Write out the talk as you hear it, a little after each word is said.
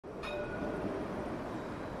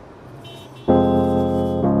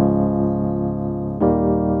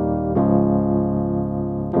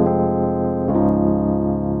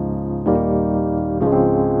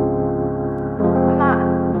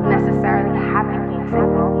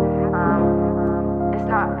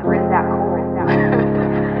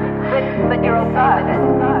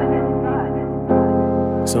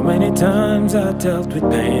So many times I dealt with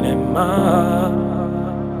pain in my heart,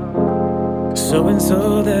 so and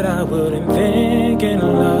so that I wouldn't think in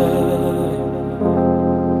love.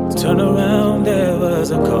 Turn around, there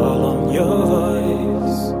was a call on your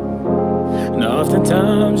voice. Now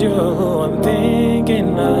oftentimes you're who I'm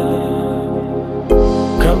thinking of.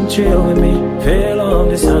 Come chill with me, feel on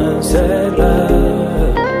the sunset,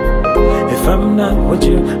 love. If I'm not with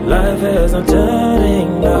you, life has no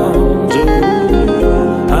turning down to.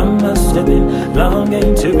 I must have been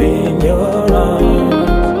longing to be in your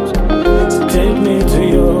arms. So take me to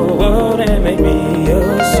your world and make me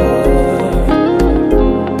your soul.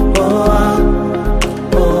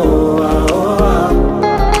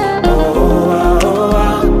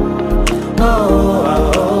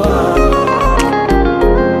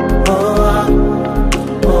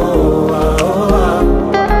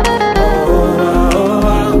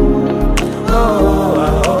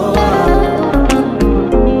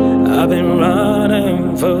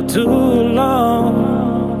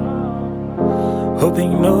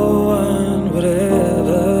 Hoping no one would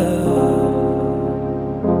ever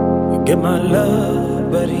get my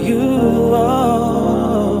love, but you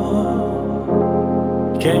are.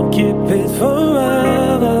 Can't keep it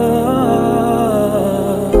forever.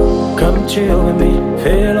 Come chill with me,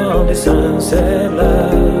 feel on the sunset,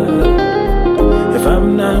 love. If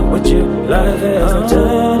I'm not with you, life has no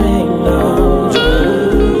turning on.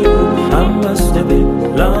 I must have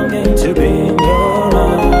been longing to be in your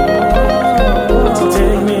arms.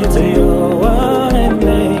 Take me to your world and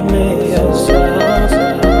make me your soul.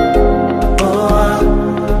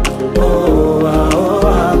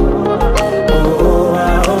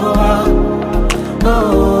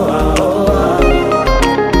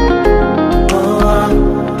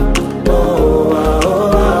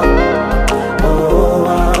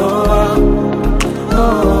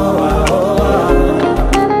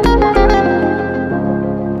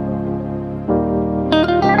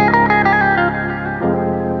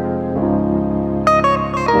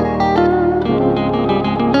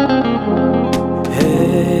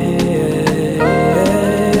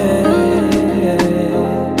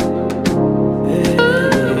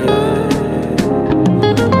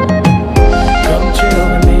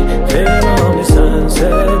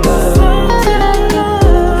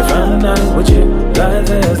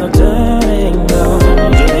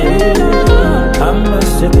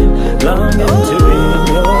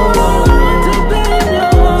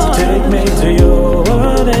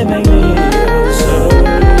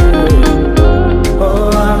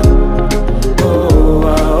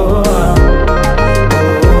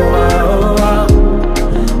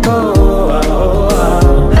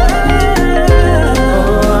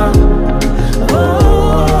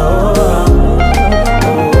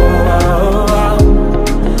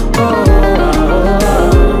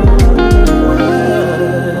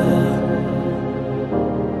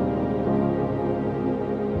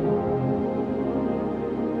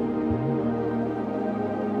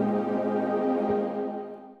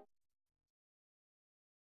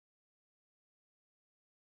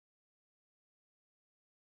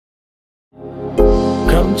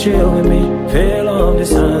 Chill with me, feel on the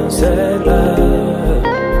sunset, love.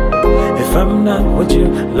 If I'm not with you,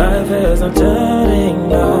 life has no turning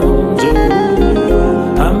down to.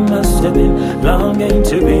 I must have been longing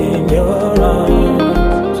to be in your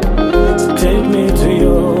arms. So take me to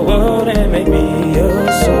your world and make me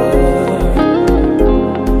your soul.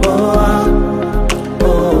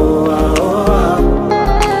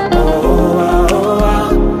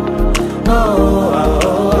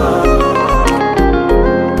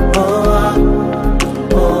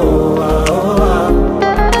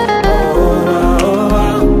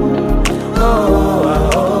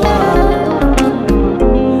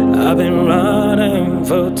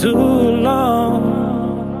 Too long,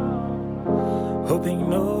 hoping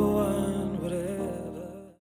no